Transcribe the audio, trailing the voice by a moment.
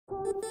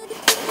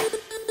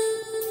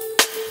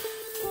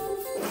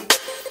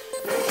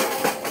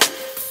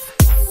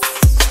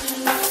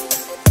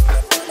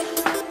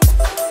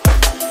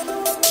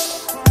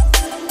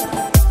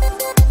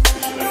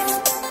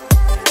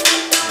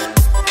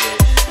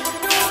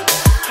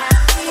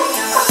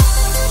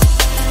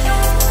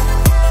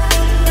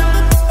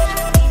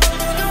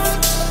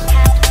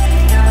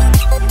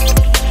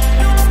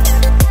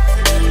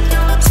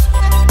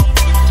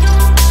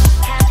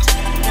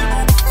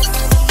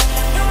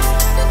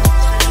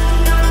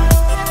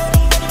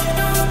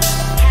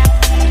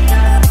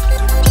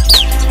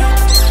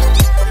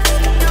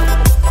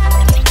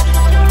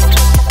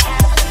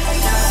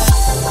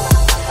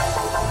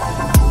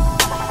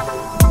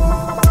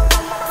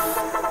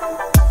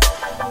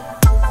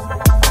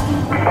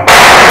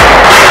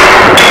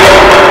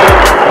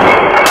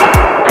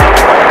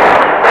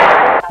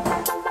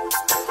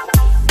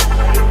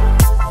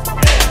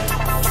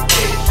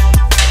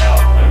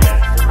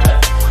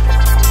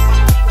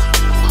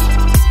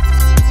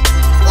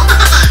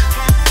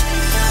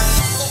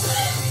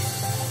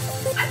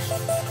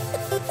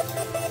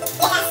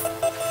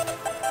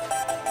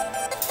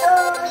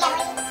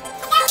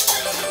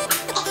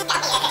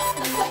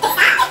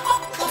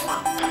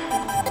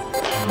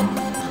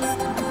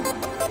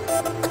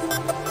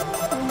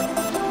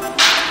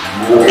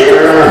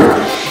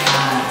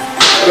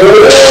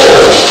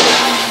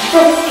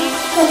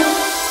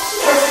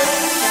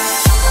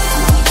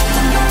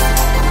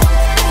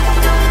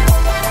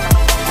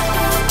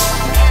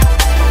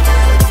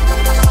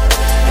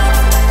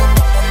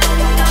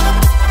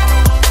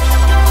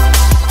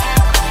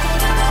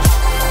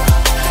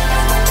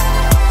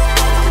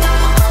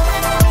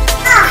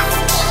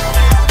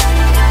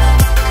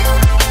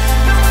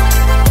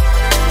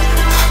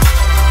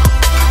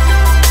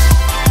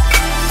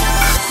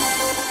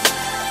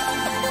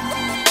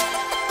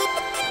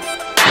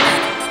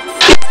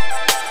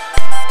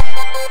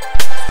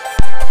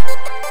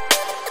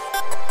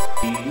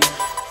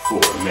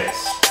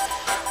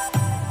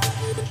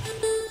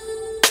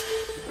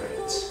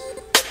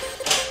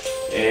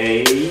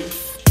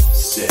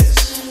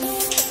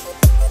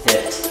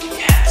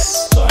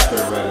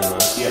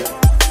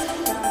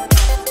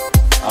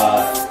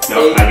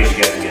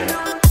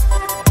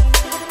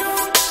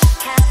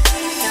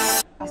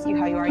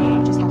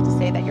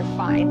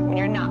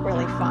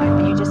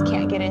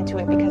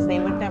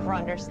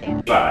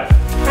Understand. 5.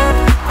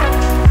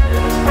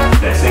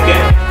 Let's sink it.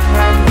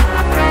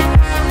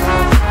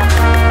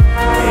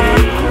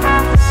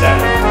 8,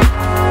 7.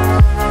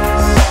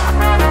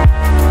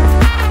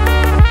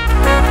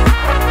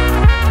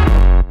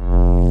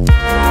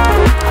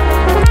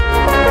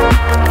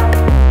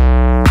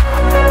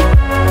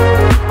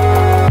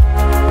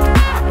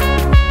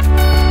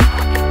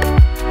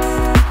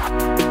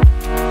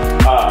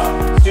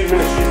 Student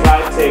Ministries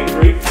Live, take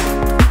 3.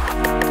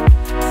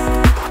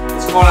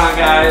 What's going on,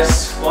 guys?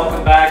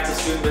 Welcome back to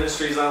Student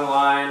Ministries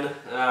Online.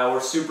 We're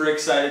super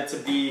excited to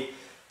be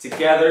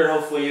together.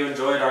 Hopefully you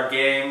enjoyed our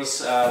games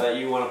that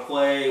you want to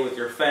play with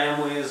your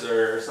families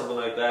or something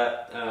like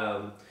that.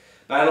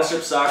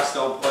 Battleship sucks,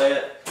 don't play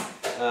it.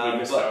 We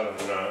missed out on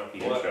the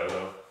intro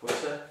though.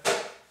 What's that?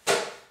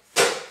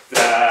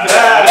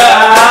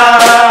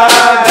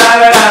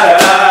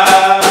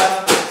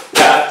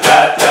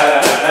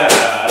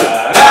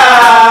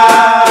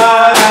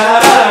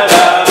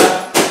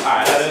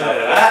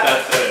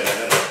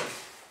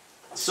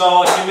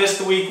 So if you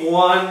missed week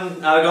 1,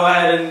 go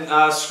ahead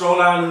and scroll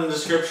down in the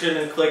description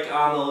and click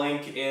on the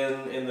link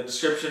in the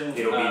description.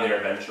 It'll be there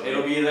eventually.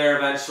 It'll be there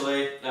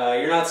eventually.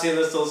 You're not seeing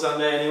this till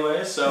Sunday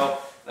anyway, so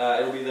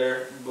it'll be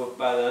there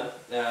by then.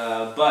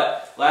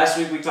 But last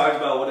week we talked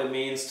about what it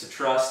means to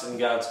trust in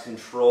God's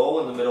control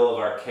in the middle of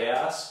our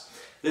chaos.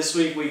 This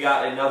week we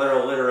got another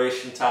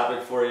alliteration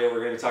topic for you.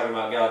 We're going to be talking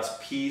about God's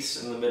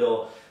peace in the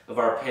middle of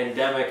our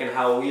pandemic and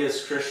how we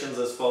as Christians,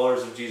 as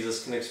followers of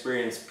Jesus, can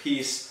experience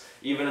peace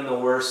even in the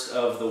worst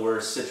of the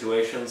worst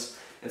situations.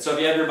 And so if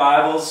you have your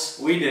Bibles,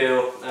 we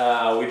do.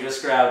 We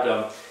just grabbed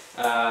them.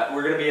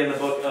 We're going to be in the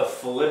book of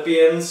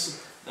Philippians.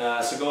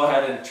 So go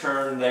ahead and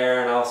turn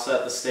there, and I'll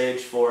set the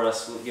stage for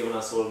us, giving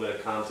us a little bit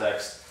of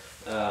context.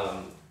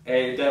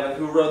 Hey, Devin,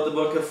 who wrote the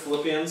book of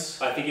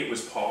Philippians? I think it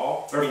was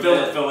Paul. Or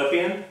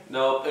Philippian?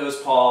 No, it was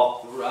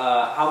Paul.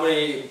 How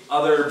many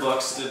other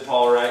books did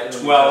Paul write? In the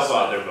 12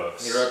 other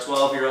books. He wrote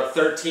 12. He wrote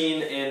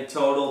 13 in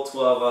total,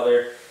 12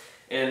 other.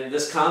 And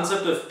this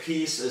concept of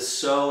peace is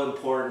so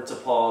important to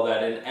Paul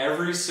that in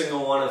every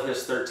single one of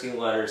his 13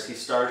 letters, he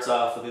starts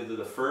off with either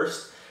the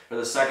first or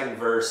the second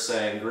verse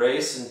saying,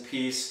 "Grace and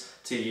peace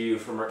to you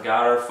from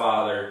God our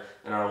Father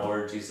and our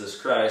Lord Jesus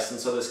Christ."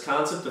 And so this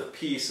concept of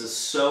peace is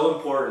so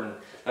important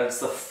that it's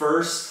the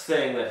first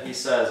thing that he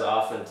says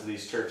often to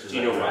these churches. Do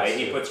you know why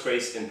he puts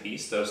grace and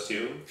peace, those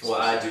two?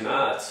 Well, I do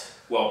not.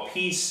 Well,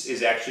 peace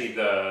is actually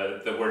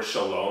the word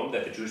shalom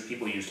that the Jewish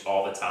people used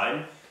all the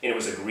time. And it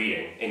was a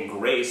greeting, and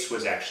grace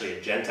was actually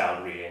a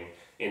Gentile greeting.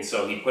 And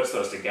so he puts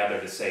those together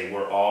to say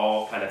we're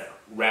all kind of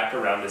wrapped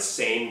around the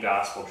same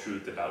gospel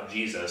truth about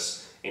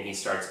Jesus, and he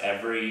starts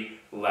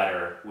every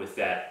letter with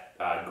that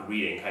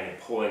greeting, kind of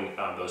pulling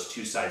those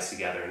two sides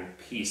together, and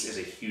peace is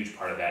a huge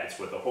part of that. It's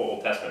what the whole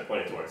Old Testament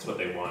pointed towards. It's what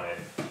they wanted.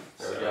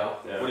 There we go.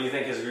 Yeah. What do you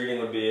think his greeting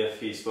would be if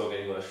he spoke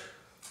English?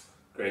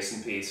 Grace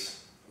and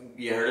peace.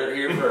 You heard it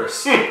here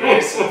first.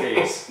 Grace and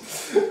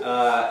peace.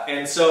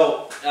 And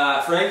so,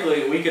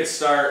 frankly, we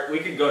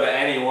could go to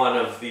any one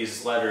of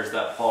these letters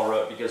that Paul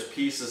wrote, because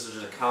peace is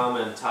just a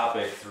common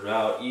topic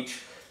throughout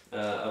each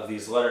of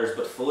these letters.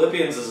 But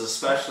Philippians is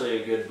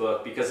especially a good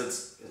book because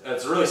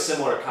it's a really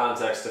similar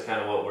context to kind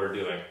of what we're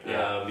doing.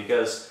 Yeah.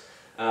 Because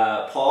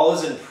Paul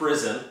is in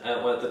prison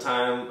at the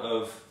time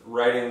of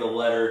writing the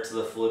letter to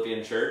the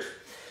Philippian church.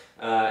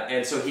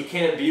 And so he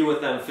can't be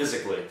with them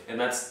physically. And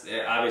that's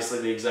obviously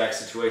the exact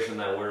situation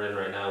that we're in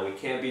right now. We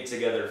can't be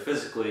together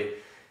physically.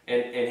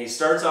 And he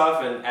starts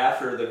off, and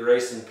after the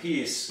grace and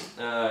peace,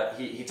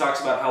 he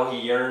talks about how he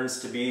yearns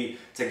to be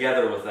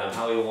together with them,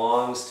 how he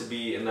longs to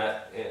be in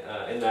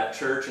that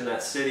church, in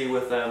that city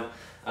with them,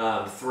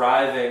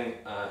 thriving,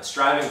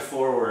 striving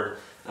forward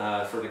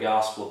for the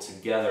gospel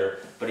together.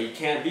 But he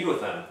can't be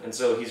with them. And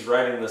so he's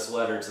writing this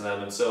letter to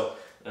them. And so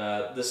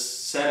this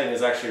setting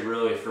is actually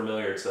really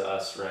familiar to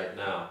us right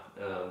now.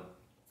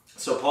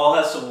 So Paul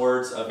has some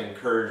words of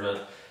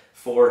encouragement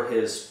for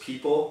his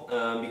people,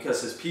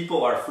 because his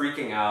people are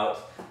freaking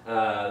out.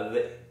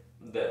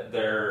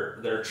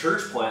 Their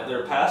church plant,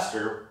 their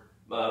pastor,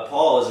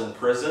 Paul, is in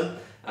prison.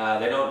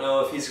 They don't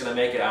know if he's going to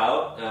make it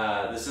out.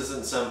 This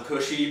isn't some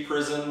cushy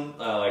prison,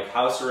 like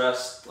house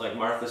arrest, like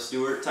Martha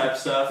Stewart type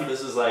stuff.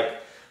 This is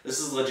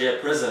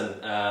legit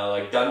prison,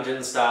 like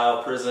dungeon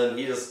style prison.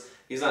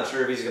 He's not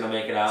sure if he's going to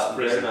make it out.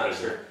 They're not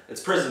sure.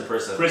 It's prison.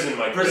 Prison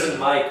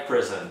Mike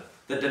prison.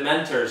 The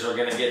Dementors are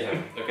going to get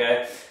him,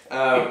 okay?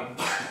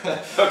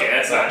 Okay,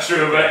 that's not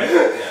true, but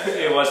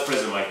it was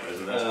Prison Mike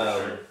prison, that's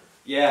for sure.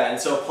 Yeah, and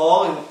so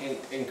Paul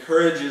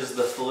encourages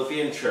the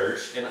Philippian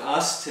church and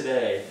us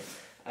today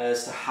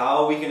as to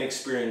how we can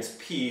experience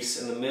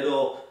peace in the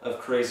middle of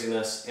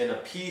craziness, and a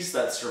peace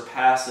that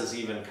surpasses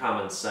even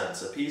common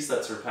sense, a peace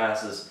that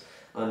surpasses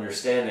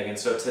understanding. And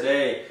so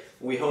today,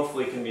 we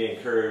hopefully can be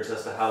encouraged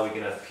as to how we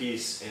can have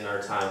peace in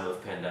our time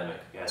of pandemic.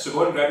 Yeah, so go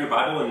ahead and grab your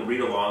Bible and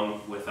read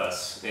along with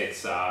us.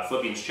 It's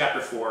Philippians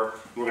chapter 4.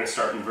 We're going to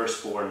start in verse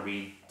 4 and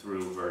read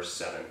through verse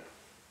 7.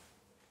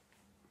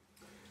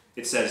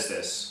 It says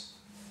this: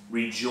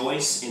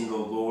 "Rejoice in the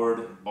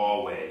Lord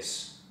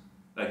always.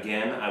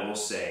 Again, I will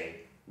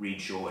say,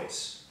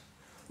 rejoice.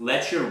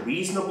 Let your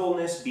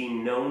reasonableness be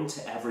known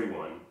to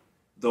everyone.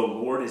 The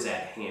Lord is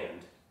at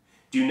hand.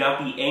 Do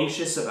not be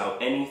anxious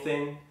about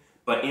anything,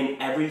 but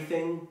in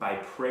everything, by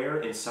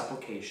prayer and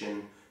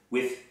supplication,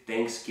 with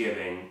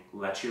thanksgiving,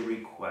 let your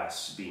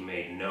requests be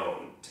made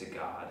known to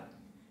God.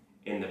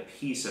 And the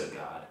peace of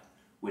God,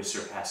 which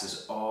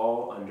surpasses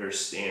all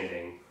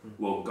understanding,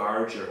 will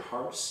guard your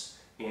hearts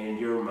and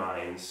your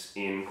minds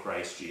in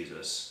Christ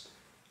Jesus."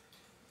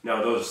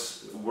 Now,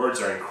 those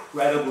words are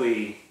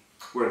incredibly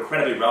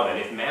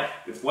relevant.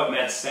 If what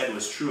Matt said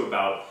was true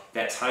about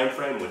that time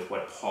frame with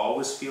what Paul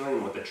was feeling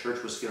and what the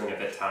church was feeling at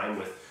that time,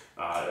 with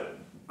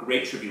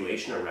great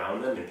tribulation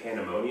around them and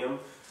pandemonium,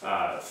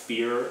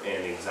 fear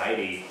and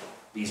anxiety,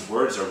 these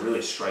words are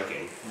really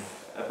striking.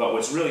 But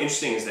what's really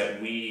interesting is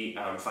that we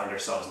find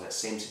ourselves in that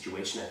same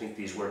situation. I think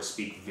these words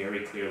speak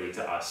very clearly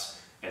to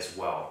us as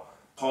well.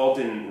 Paul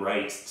didn't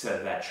write to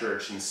that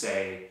church and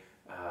say,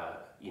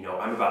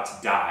 I'm about to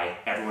die,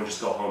 everyone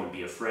just go home and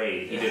be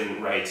afraid. He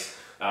didn't write,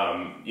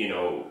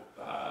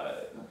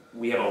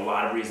 we have a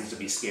lot of reasons to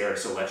be scared,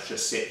 so let's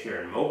just sit here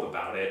and mope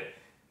about it.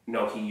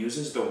 No, he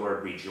uses the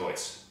word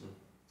rejoice.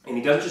 And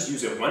he doesn't just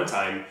use it one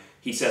time,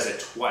 he says it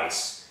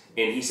twice.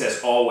 And he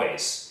says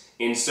always.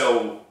 And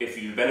so if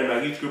you've been in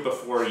my youth group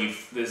before,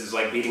 this is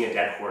like beating a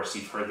dead horse.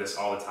 You've heard this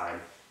all the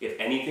time. If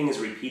anything is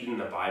repeated in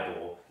the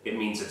Bible, it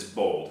means it's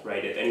bold,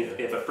 right?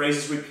 If a phrase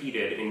is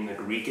repeated in the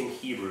Greek and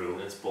Hebrew,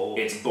 it's bold.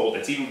 It's bold.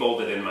 It's even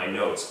bolded in my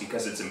notes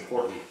because it's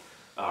important.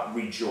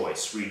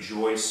 Rejoice.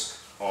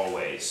 Rejoice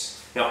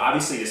always. Now,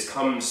 obviously, this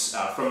comes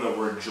from the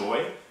word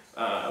joy,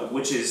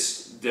 which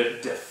is the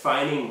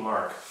defining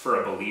mark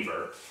for a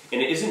believer.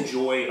 And it isn't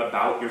joy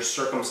about your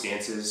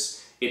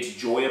circumstances. It's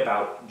joy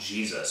about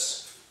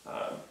Jesus.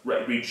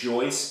 Right?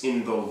 Rejoice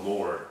in the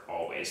Lord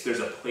always. There's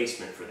a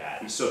placement for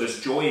that. And so this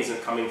joy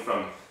isn't coming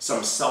from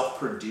some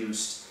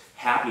self-produced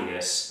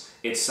happiness.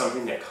 It's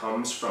something that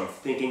comes from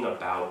thinking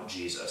about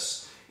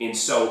Jesus. And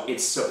so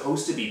it's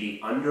supposed to be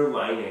the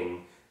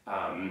underlining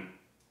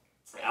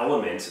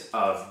element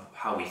of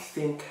how we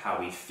think, how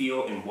we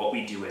feel, and what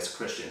we do as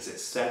Christians. It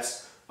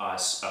sets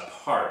us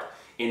apart.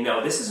 And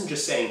now this isn't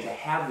just saying to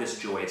have this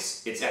joy,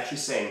 it's actually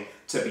saying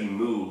to be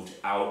moved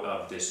out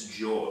of this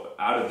joy.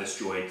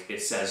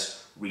 It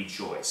says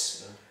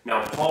rejoice. Yeah.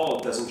 Now Paul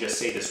doesn't just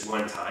say this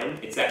one time,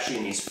 it's actually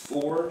in these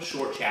 4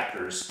 short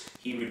chapters,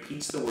 he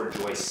repeats the word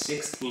joy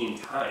 16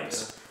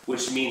 times,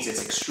 which means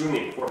it's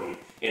extremely important.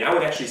 And I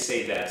would actually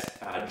say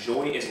that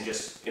joy isn't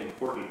just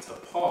important to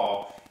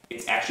Paul,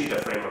 it's actually the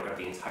framework of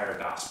the entire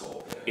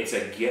gospel. It's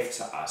a gift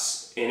to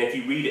us. And if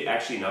you read it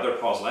actually in other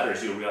Paul's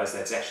letters, you'll realize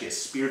that it's actually a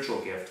spiritual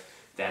gift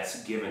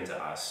that's given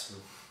to us.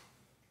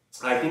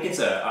 I think it's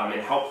a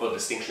helpful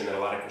distinction that a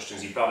lot of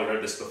Christians, you've probably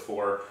heard this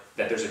before,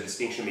 that there's a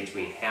distinction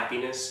between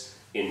happiness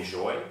and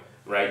joy,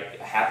 right?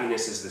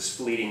 Happiness is this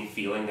fleeting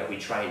feeling that we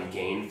try and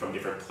gain from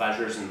different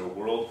pleasures in the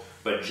world,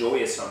 but joy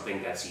is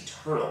something that's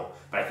eternal.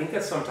 But I think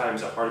that's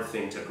sometimes a hard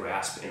thing to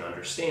grasp and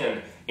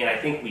understand, and I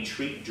think we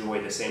treat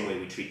joy the same way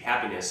we treat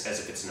happiness, as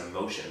if it's an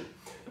emotion.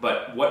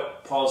 But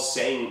what Paul's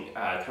saying,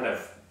 kind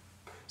of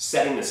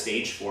setting the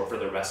stage for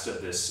the rest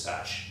of this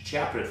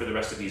chapter, for the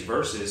rest of these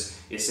verses,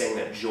 is saying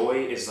that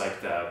joy is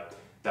like the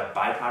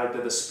byproduct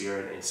of the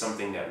Spirit, and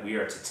something that we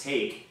are to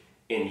take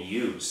and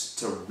use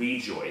to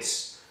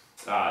rejoice.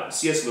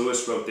 C.S.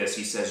 Lewis wrote this.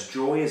 He says,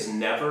 "Joy is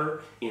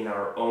never in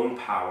our own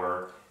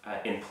power,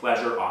 and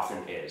pleasure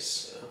often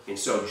is." And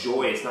so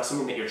joy, it's not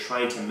something that you're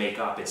trying to make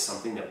up. It's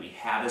something that we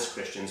have as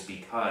Christians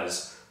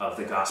because of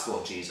the gospel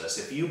of Jesus.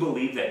 If you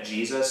believe that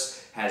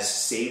Jesus has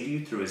saved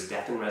you through his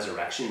death and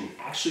resurrection, and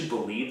actually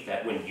believe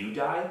that when you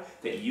die,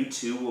 that you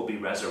too will be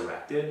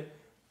resurrected,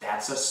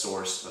 that's a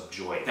source of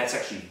joy. That's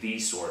actually the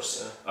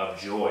source of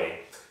joy,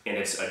 and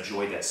it's a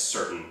joy that's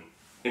certain.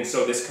 And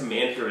so this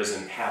command here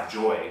isn't have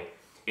joy,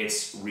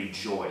 it's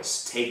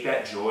rejoice. Take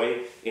that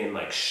joy and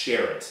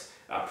share it,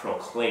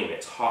 proclaim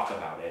it, talk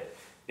about it.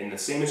 And the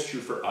same is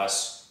true for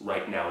us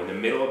right now. In the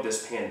middle of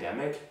this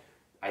pandemic,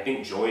 I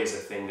think joy is a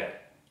thing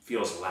that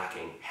feels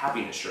lacking.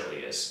 Happiness surely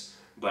is.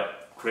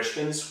 But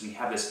Christians, we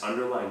have this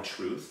underlying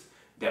truth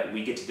that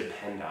we get to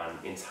depend on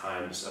in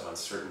times of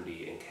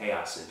uncertainty and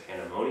chaos and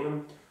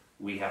pandemonium.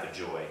 We have a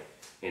joy.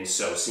 And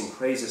so sing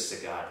praises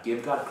to God.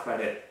 Give God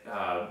credit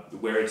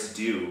where it's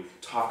due.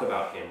 Talk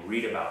about him.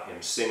 Read about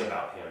him. Sing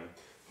about him.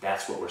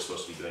 That's what we're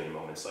supposed to be doing in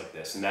moments like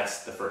this. And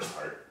that's the first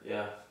part.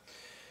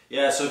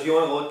 Yeah, so if you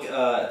want to look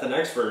at the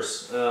next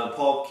verse,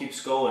 Paul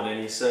keeps going, and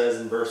he says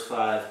in verse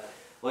 5,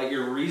 "Let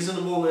your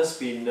reasonableness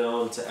be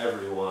known to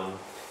everyone,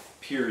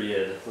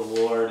 period. The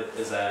Lord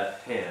is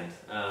at hand."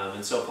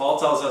 And so Paul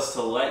tells us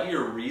to let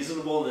your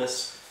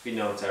reasonableness be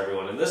known to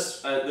everyone. And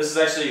this is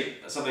actually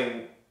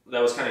something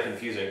that was kind of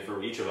confusing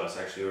for each of us,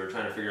 actually. We were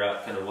trying to figure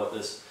out kind of what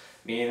this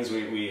means.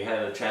 We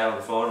had a chat on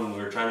the phone, and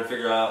we were trying to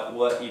figure out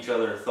what each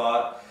other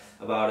thought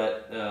about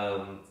it,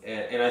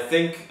 and I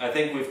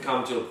think we've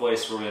come to a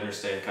place where we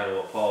understand kind of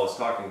what Paul is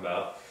talking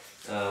about,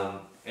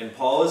 and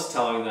Paul is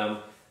telling them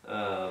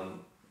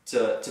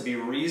to be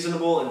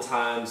reasonable in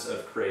times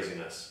of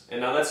craziness. And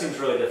now that seems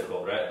really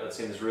difficult, right? That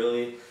seems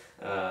really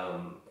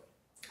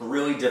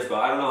really difficult.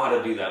 I don't know how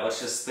to do that. Let's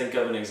just think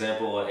of an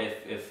example.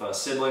 If a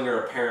sibling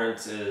or a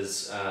parent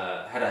has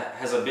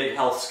a big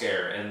health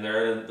scare, and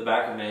they're in the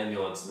back of an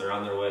ambulance, and they're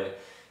on their way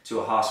to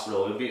a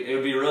hospital, it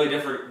would be really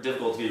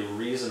difficult to be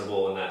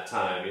reasonable in that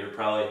time. You're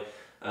probably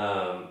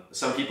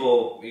some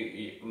people,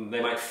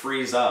 they might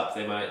freeze up.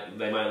 They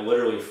might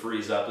literally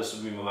freeze up. This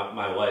would be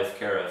my wife,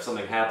 Kara. If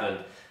something happened,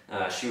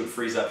 she would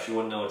freeze up. She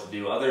wouldn't know what to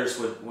do. Others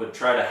would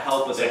try to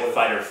help us. It's like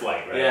fight or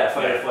flight, right? Yeah,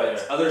 fight or flight.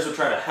 Yeah. Others would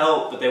try to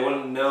help, but they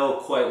wouldn't know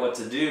quite what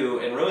to do.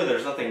 And really,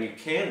 there's nothing you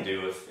can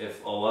do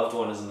if a loved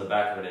one is in the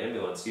back of an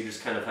ambulance. You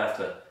just kind of have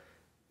to.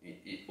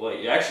 Well,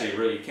 you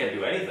can't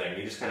do anything.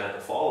 You just kind of have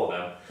to follow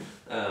them,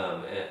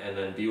 and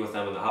then be with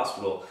them in the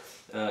hospital.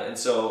 And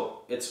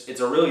so it's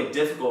a really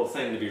difficult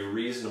thing to be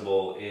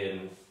reasonable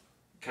in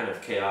kind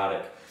of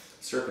chaotic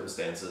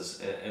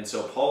circumstances. And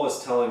so Paul is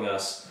telling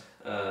us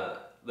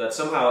that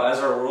somehow, as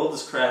our world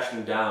is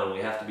crashing down,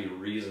 we have to be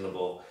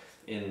reasonable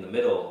in the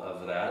middle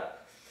of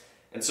that.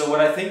 And so what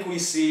I think we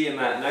see in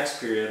that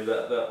next period,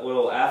 that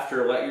little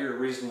after, let your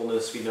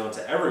reasonableness be known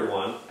to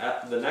everyone,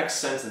 the next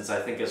sentence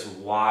I think is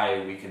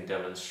why we can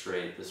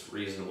demonstrate this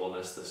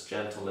reasonableness, this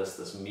gentleness,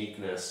 this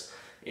meekness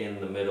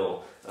in the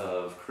middle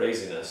of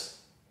craziness.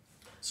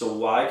 So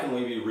why can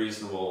we be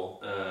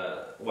reasonable?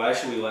 Why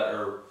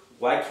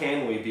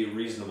can we be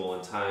reasonable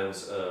in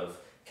times of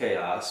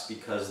chaos?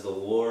 Because the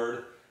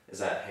Lord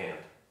is at hand.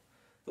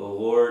 The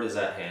Lord is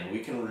at hand. We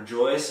can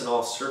rejoice in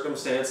all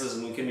circumstances,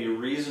 and we can be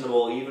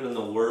reasonable even in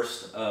the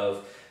worst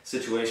of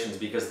situations,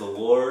 because the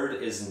Lord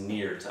is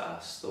near to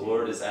us. The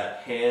Lord is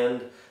at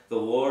hand. The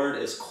Lord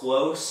is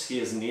close. He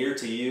is near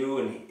to you,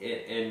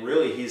 and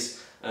really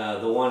He's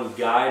the one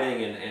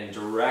guiding and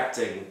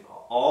directing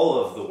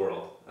all of the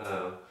world.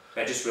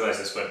 I just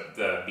realized this, but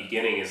the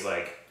beginning is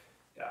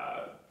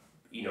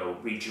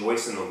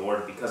rejoice in the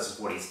Lord because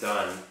of what He's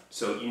done.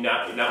 So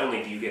not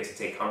only do you get to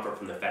take comfort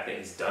from the fact that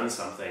He's done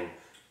something,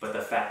 but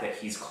the fact that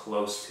He's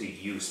close to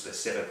you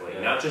specifically.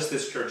 Yeah. Not just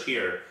this church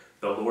here,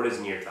 the Lord is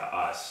near to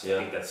us. Yeah. I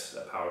think that's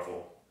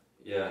powerful.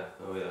 Yeah,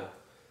 oh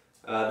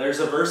yeah. There's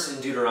a verse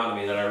in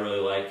Deuteronomy that I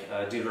really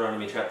like,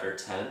 Deuteronomy chapter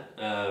 10,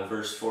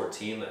 verse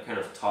 14, that kind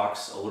of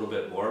talks a little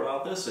bit more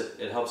about this.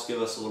 It helps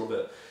give us a little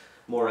bit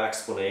more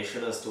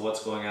explanation as to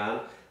what's going on.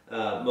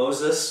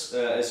 Moses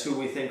is who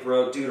we think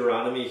wrote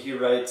Deuteronomy. He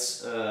writes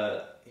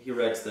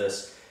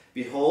this: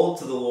 Behold,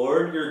 to the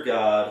Lord your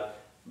God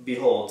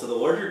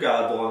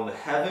belong the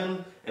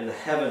heaven and the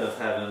heaven of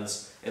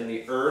heavens, and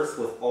the earth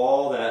with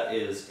all that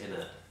is in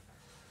it.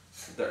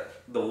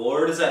 The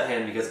Lord is at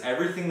hand, because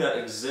everything that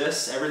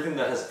exists, everything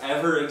that has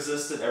ever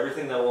existed,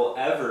 everything that will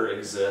ever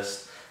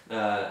exist,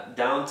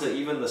 down to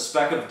even the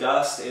speck of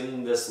dust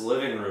in this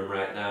living room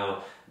right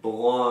now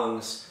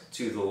belongs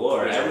to the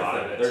Lord. There's a lot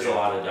of it, There's too. a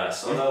lot of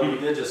dust. Although we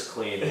did just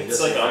clean. We It's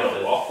just like on the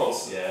disinfected.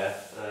 walls. Yeah.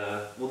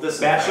 Well, this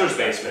Bachelor's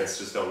basements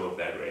just don't look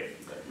that great.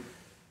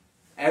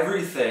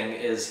 Everything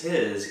is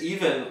His.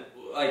 Even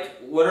like,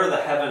 what are the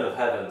heaven of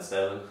heavens,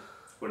 Devin?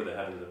 What are the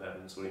heavens of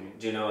heavens? What do you mean?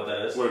 Do you know what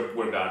that is?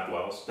 Where God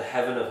dwells. The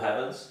heaven of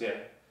heavens. Yeah.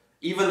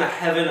 Even the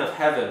heaven of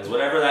heavens,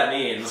 whatever that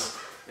means,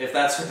 if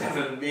that's what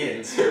heaven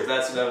means, or if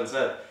that's what heaven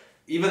said,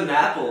 even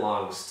that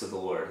belongs to the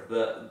Lord.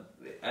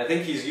 I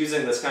think he's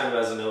using this kind of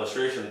as an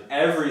illustration.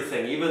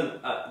 Everything, even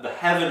the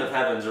heaven of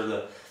heavens,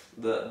 or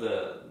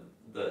the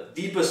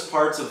deepest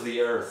parts of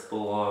the earth,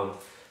 belong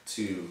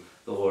to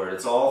the Lord.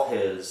 It's all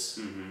His,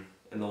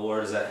 and the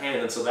Lord is at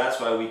hand. And so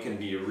that's why we can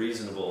be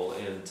reasonable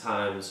in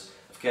times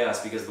of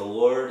chaos, because the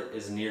Lord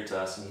is near to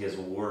us and He is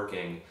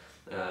working.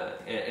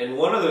 And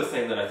one other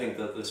thing that I think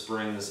that this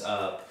brings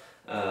up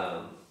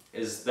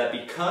is that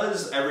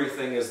because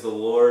everything is the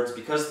Lord's,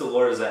 because the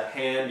Lord is at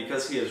hand,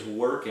 because He is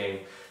working,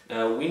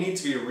 we need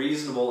to be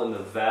reasonable in the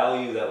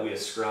value that we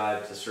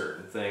ascribe to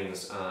certain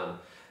things on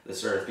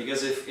this earth.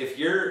 Because if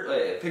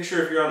you're,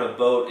 picture if you're on a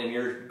boat and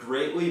you're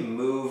greatly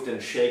moved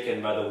and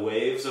shaken by the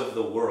waves of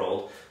the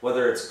world,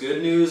 whether it's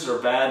good news or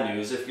bad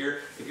news, if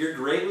you're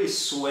greatly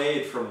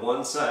swayed from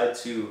one side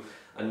to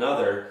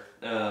another,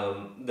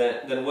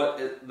 then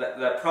what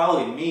that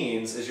probably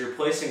means is you're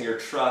placing your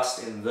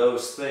trust in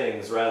those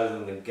things rather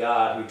than the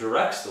God who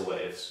directs the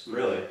waves,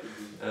 really.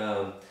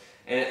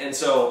 And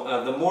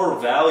so the more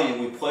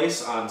value we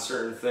place on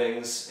certain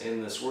things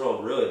in this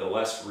world, really, the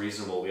less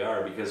reasonable we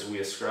are, because we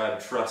ascribe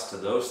trust to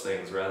those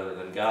things rather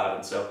than God.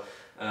 And so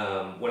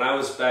when I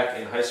was back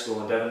in high school,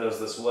 and Devin knows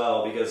this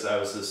well because I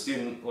was a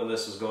student when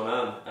this was going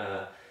on,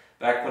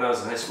 back when I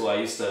was in high school, I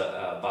used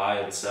to buy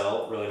and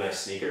sell really nice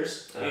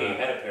sneakers. Hey, you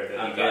had a pair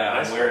that you got in high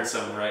I'm school. wearing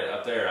some right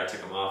up there. I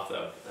took them off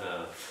though.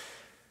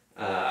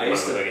 I You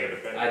used wanna to. look at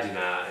it, right? I do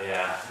not.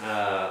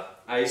 Yeah.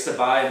 I used to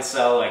buy and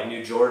sell like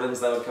new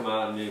Jordans that would come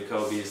out, and new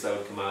Kobe's that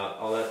would come out,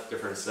 all that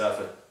different stuff.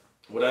 And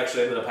what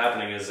actually ended up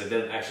happening is it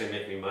didn't actually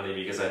make me money,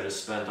 because I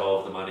just spent all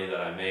of the money that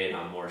I made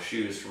on more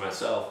shoes for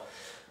myself.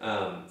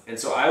 And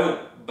so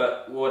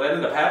but what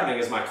ended up happening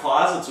is my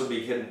closets would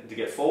begin to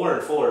get fuller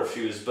and fuller of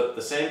shoes, but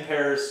the same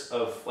pairs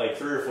of like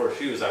 3 or 4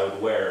 shoes I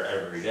would wear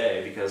every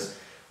day, because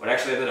what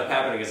actually ended up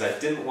happening is I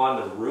didn't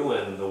want to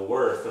ruin the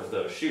worth of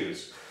those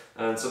shoes.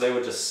 And so they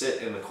would just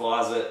sit in the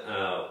closet.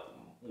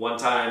 One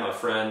time a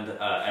friend,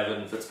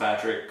 Evan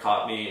Fitzpatrick,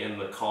 caught me in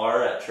the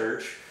car at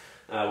church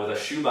with a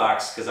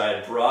shoebox, because I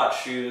had brought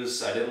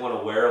shoes. I didn't want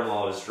to wear them while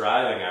I was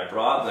driving. I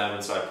brought them,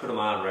 and so I put them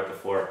on right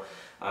before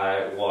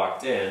I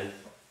walked in.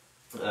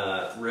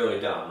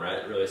 Really dumb,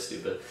 right? Really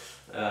stupid.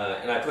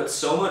 And I put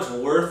so much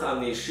worth on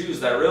these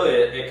shoes that really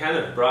it kind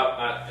of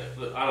brought,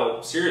 on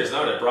a serious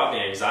note, it brought me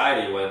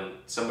anxiety when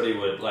somebody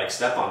would like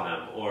step on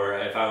them, or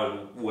if I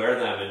would wear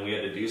them and we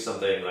had to do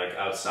something like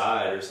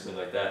outside or something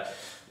like that.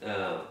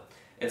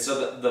 And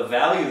so the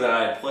value that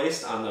I had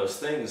placed on those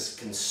things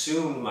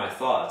consumed my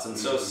thoughts. And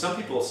so some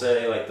people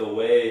say like the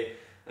way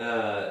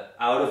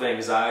out of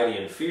anxiety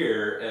and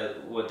fear,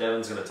 what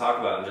Devin's going to talk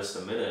about in just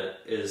a minute,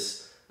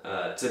 is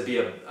to be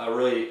a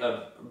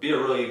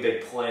really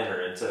big planner,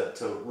 and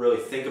to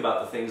really think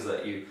about the things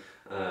that you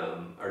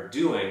are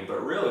doing.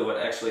 But really what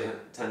actually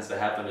tends to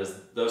happen is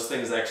those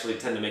things actually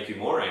tend to make you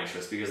more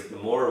anxious, because the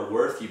more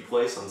worth you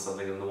place on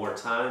something and the more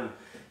time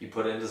you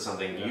put into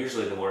something,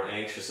 usually the more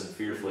anxious and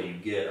fearful you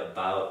get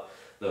about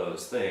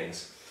those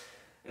things.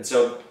 And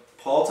so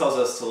Paul tells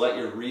us to let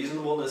your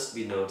reasonableness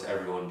be known to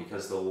everyone,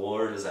 because the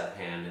Lord is at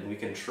hand, and we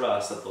can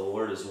trust that the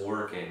Lord is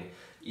working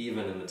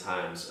even in the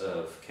times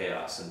of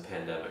chaos and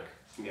pandemic.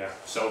 Yeah,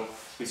 so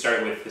we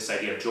started with this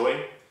idea of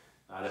joy,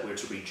 that we're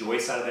to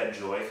rejoice out of that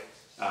joy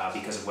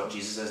because of what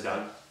Jesus has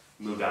done.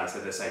 Moved on to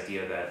this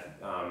idea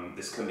that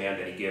this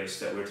command that He gives,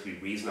 that we're to be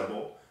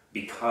reasonable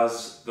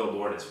because the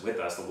Lord is with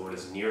us, the Lord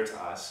is near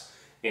to us.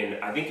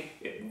 And I think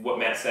what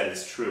Matt said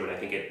is true, and I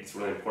think it's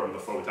really important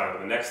before we talk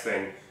about the next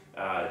thing,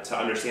 to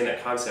understand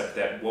that concept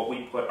that what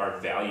we put our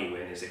value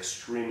in is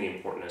extremely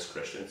important as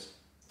Christians.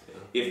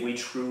 Yeah. If we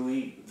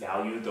truly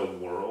value the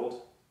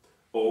world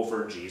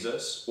over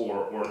Jesus,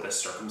 or the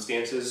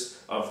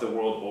circumstances of the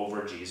world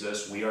over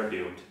Jesus, we are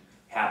doomed.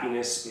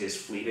 Happiness is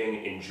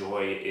fleeting and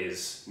joy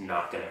is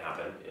not going to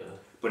happen. Yeah.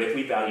 But if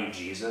we value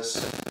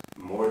Jesus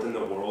more than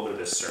the world or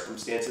the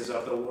circumstances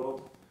of the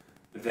world,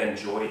 then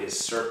joy is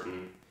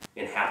certain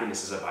and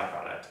happiness is a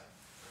byproduct.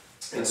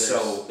 And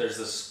so there's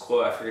this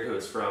quote, I forget who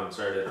it's from,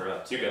 sorry to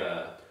interrupt. You're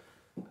good.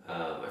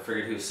 I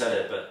forget who said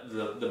it, but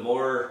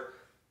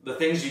the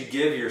things you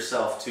give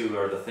yourself to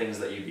are the things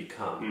that you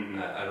become. Mm-hmm.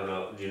 I don't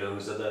know, do you know who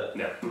said that?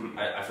 No. Mm-hmm.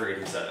 I forget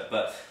who said it,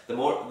 but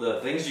the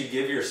things you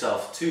give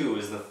yourself to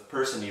is the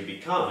person you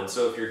become. And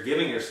so if you're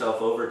giving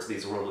yourself over to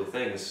these worldly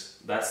things,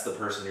 that's the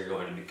person you're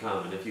going to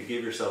become. And if you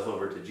give yourself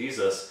over to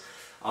Jesus,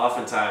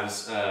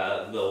 oftentimes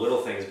the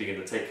little things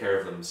begin to take care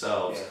of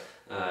themselves. Yeah.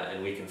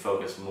 And we can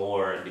focus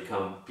more and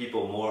become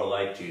people more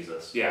like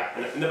Jesus. Yeah,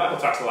 and the Bible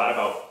talks a lot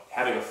about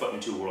having a foot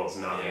in two worlds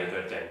not being a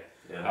good thing.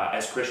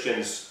 As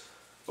Christians,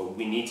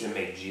 we need to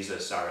make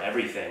Jesus our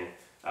everything.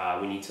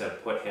 We need to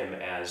put him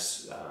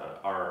as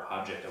our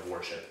object of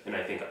worship. And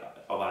I think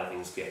a lot of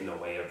things get in the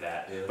way of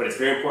that. Yeah. But it's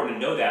very important to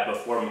know that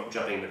before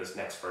jumping into this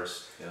next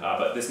verse. Yeah.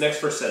 But this next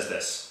verse says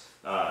this.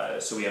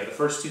 So we have the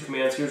first two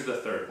commands. Here's the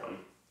third one.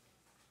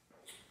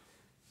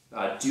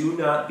 Do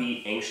not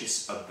be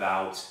anxious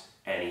about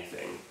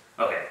anything.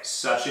 Okay,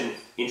 such an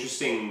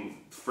interesting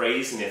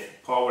phrase, and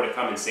if Paul were to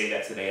come and say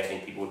that today, I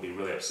think people would be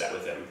really upset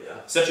with him. Yeah.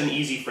 Such an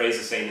easy phrase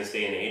to say in this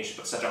day and age,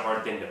 but such a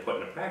hard thing to put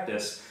into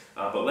practice.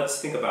 But let's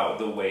think about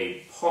the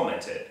way Paul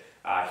meant it.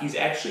 He's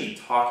actually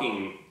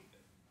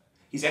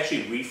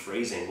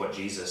rephrasing what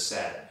Jesus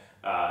said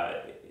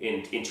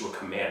into a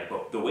command.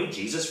 But the way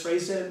Jesus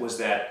phrased it was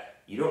that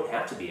you don't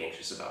have to be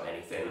anxious about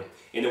anything.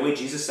 And the way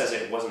Jesus says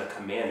it wasn't a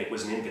command, it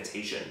was an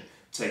invitation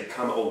to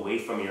come away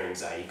from your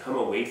anxiety, come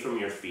away from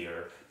your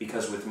fear,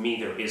 because with me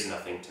there is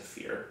nothing to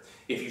fear.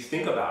 If you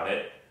think about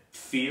it,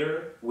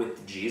 fear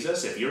with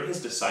Jesus, if you're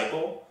his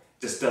disciple,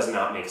 this does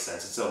not make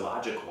sense. It's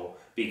illogical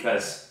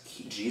because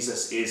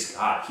Jesus is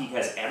God. He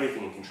has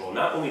everything in control.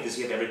 Not only does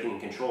he have everything in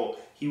control,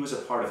 he was a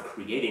part of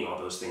creating all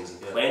those things and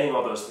planning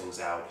all those things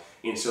out.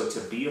 And so to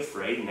be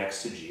afraid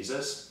next to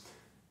Jesus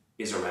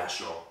is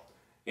irrational.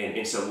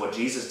 And so what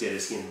Jesus did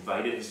is he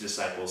invited his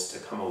disciples to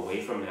come away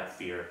from that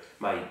fear.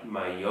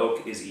 My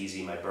yoke is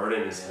easy, my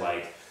burden is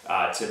light,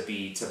 to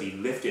be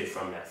lifted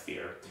from that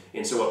fear.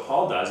 And so what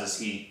Paul does is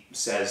he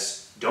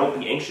says, don't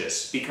be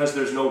anxious, because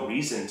there's no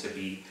reason to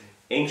be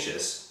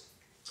anxious.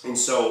 And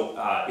so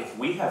if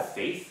we have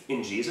faith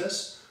in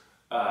Jesus,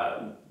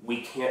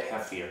 we can't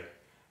have fear.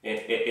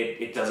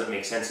 It doesn't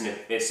make sense.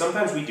 And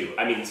sometimes we do.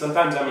 I mean,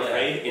 sometimes I'm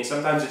afraid, and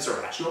sometimes it's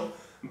irrational,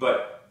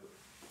 but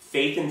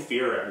faith and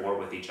fear are at war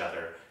with each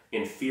other,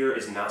 and fear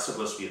is not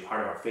supposed to be a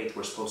part of our faith.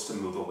 We're supposed to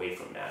move away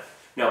from that.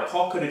 Now,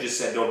 Paul could have just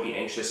said, don't be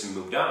anxious and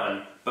moved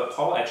on, but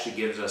Paul actually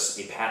gives us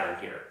a pattern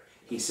here.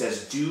 He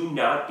says, do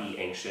not be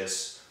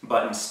anxious,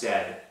 but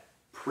instead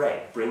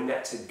pray. Bring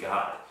that to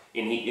God.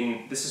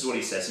 And this is what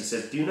he says. He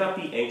says, do not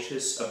be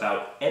anxious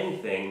about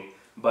anything,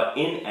 but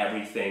in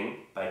everything,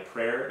 by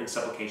prayer and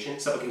supplication.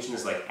 Supplication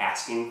is like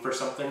asking for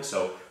something,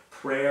 so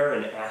prayer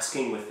and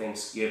asking with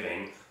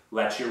thanksgiving,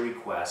 let your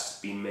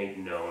request be made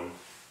known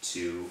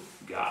to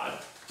God.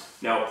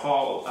 Now,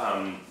 Paul,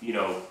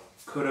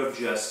 could have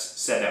just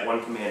said that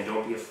one command,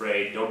 don't be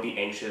afraid, don't be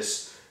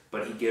anxious,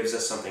 but he gives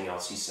us something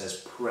else. He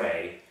says,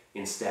 pray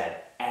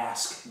instead,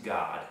 ask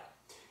God.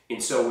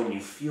 And so when you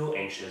feel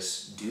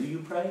anxious, do you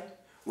pray?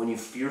 When you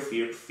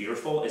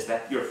fearful, is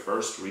that your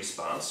first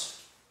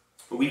response?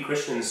 We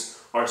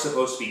Christians aren't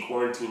supposed to be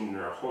quarantined in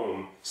our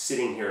home,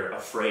 sitting here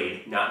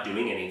afraid, not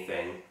doing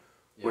anything.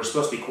 Yeah. We're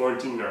supposed to be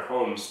quarantined in our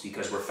homes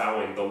because we're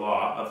following the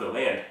law of the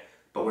land,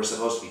 but we're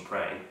supposed to be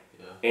praying.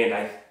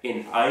 Yeah.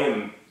 And I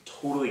am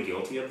totally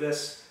guilty of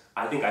this.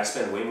 I think I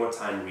spend way more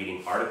time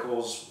reading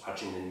articles,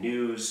 watching the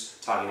news,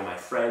 talking to my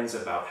friends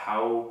about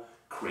how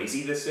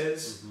crazy this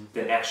is,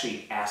 than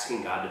actually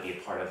asking God to be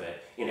a part of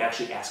it, and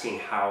actually asking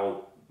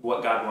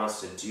what God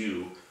wants to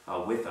do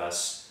with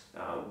us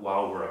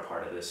while we're a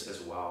part of this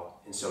as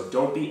well. And so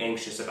don't be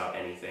anxious about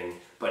anything,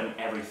 but in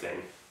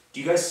everything.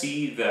 Do you guys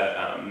see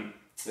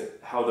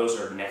how those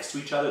are next to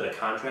each other, the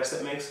contrast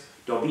that makes?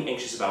 Don't be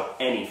anxious about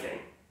anything,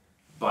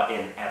 but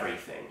in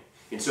everything.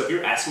 And so if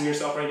you're asking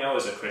yourself right now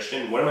as a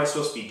Christian, what am I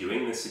supposed to be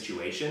doing in this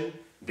situation?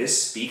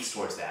 This speaks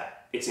towards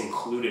that. It's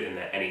included in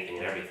that anything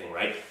and everything,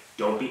 right?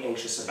 Don't be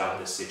anxious about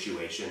this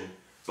situation,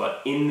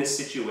 but in this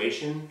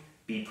situation,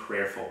 be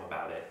prayerful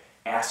about it.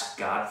 Ask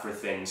God for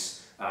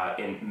things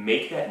and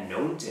make that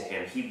known to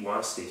him. He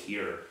wants to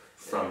hear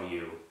from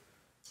you.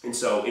 And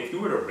so if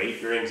you were to rate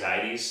your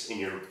anxieties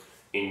and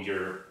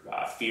your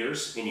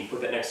fears, and you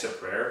put that next to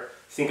prayer,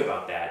 think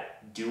about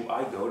that. Do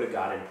I go to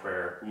God in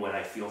prayer when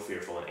I feel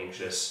fearful and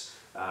anxious?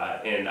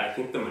 And I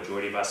think the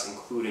majority of us,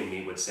 including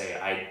me, would say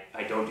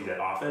I don't do that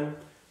often.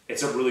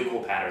 It's a really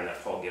cool pattern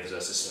that Paul gives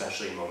us,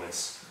 especially in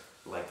moments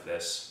like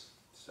this.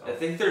 So. I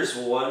think there's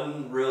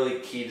one really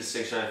key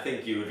distinction. I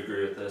think you would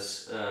agree with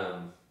this.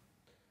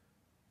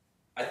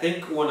 I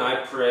think when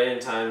I pray in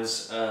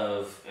times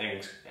of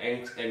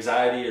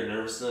anxiety or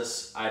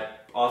nervousness, I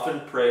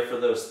often pray for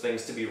those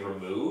things to be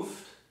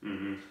removed,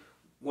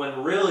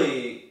 when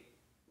really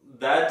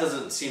that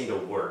doesn't seem to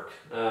work.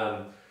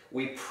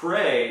 We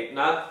pray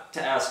not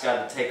to ask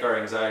God to take our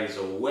anxieties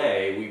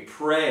away. We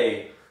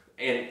pray,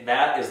 and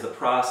that is the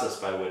process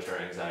by which our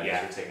anxieties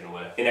are taken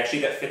away. And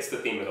actually that fits the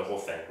theme of the whole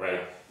thing,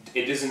 right?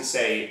 It doesn't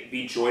say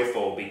be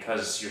joyful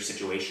because your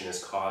situation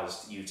has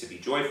caused you to be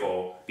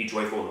joyful in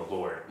the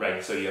Lord,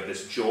 right? So you have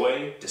this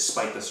joy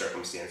despite the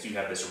circumstance. You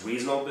have this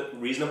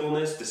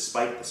reasonableness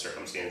despite the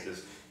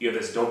circumstances. You have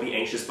this don't be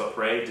anxious but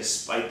pray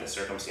despite the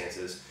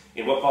circumstances.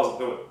 And what Paul's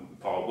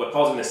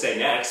going to say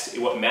next,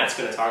 what Matt's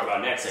going to talk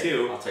about next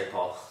too. I'll take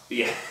Paul.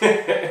 Yeah,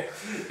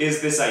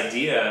 is this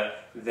idea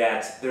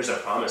that there's a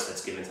promise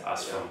that's given to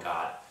us from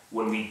God.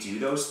 When we do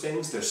those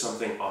things, there's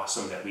something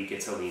awesome that we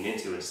get to lean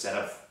into instead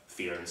of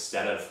fear,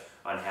 instead of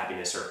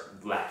unhappiness or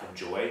lack of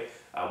joy.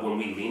 when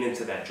we lean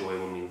into that joy,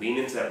 when we lean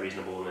into that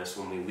reasonableness,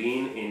 when we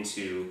lean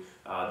into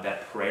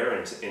that prayer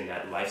and in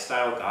that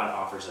lifestyle, God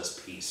offers us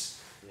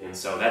peace. Yeah. And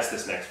so that's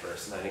this next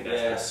verse, and I think that's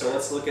Yeah, so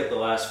let's look at the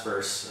last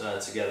verse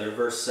together.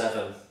 Verse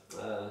 7.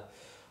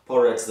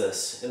 Paul writes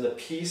this: "And the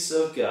peace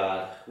of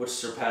God, which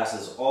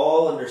surpasses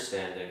all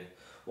understanding,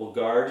 will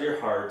guard your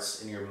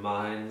hearts and your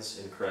minds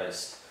in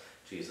Christ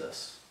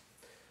Jesus."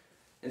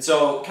 And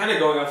so, kind of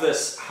going off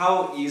this,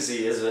 how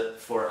easy is it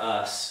for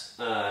us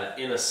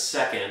in a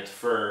second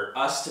for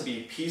us to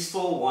be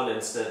peaceful one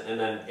instant and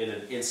then in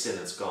an instant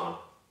it's gone?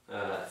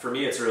 For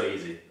me, it's really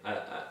easy.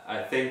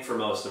 I think for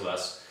most of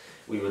us,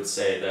 we would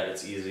say that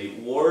it's easy.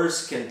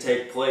 Wars can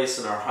take place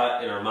in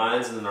our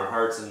minds and in our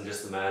hearts in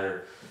just a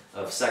matter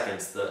of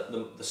seconds.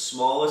 The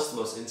smallest,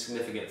 most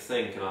insignificant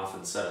thing can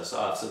often set us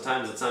off.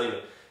 Sometimes it's not even.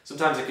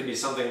 Sometimes it could be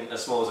something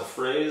as small as a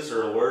phrase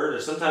or a word,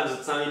 or sometimes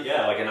it's not.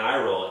 Yeah, like an eye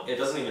roll. It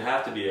doesn't even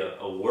have to be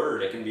a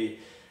word. It can be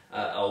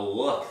a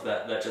look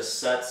that just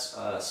sets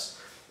us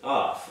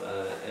off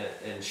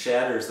and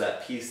shatters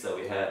that peace that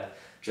we had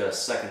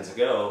just seconds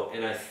ago.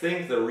 And I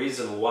think the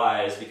reason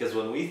why is because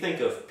when we think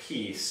of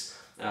peace.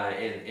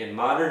 In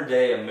modern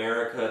day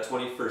America,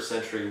 21st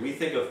century, we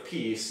think of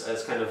peace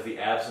as kind of the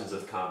absence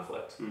of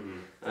conflict,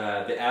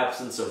 the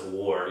absence of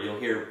war.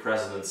 You'll hear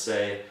presidents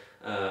say,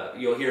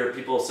 you'll hear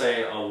people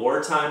say a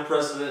wartime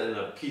president and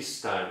a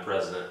peacetime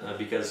president,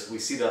 because we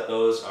see that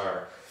those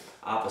are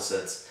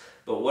opposites.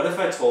 But what if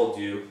I told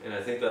you, and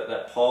I think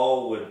that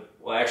Paul would,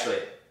 well actually,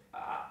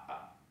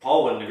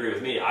 Paul wouldn't agree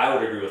with me, I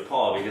would agree with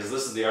Paul, because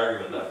this is the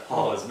argument that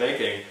Paul is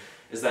making,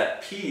 is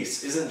that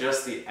peace isn't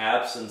just the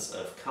absence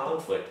of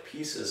conflict.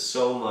 Peace is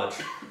so much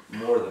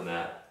more than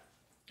that.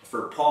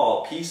 For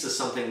Paul, peace is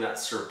something that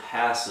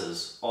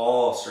surpasses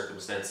all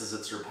circumstances.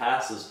 It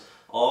surpasses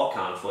all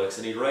conflicts.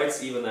 And he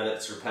writes even that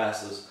it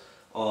surpasses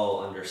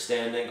all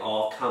understanding,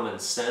 all common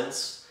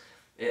sense.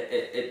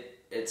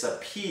 It's a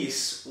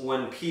peace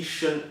when peace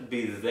shouldn't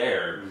be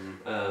there.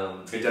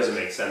 it doesn't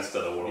make sense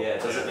to the world. Yeah,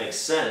 it doesn't make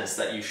sense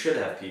that you should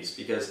have peace,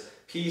 because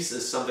peace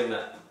is something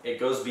that it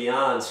goes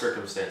beyond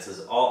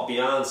circumstances, all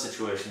beyond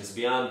situations,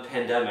 beyond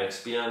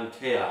pandemics, beyond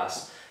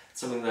chaos. It's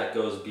something that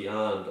goes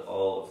beyond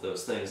all of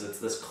those things. It's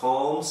this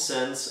calm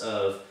sense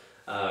of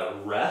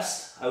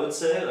rest, I would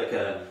say, like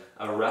a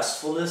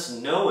restfulness,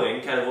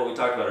 knowing, kind of what we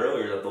talked about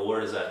earlier, that the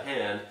Lord is at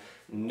hand,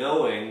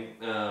 knowing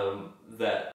that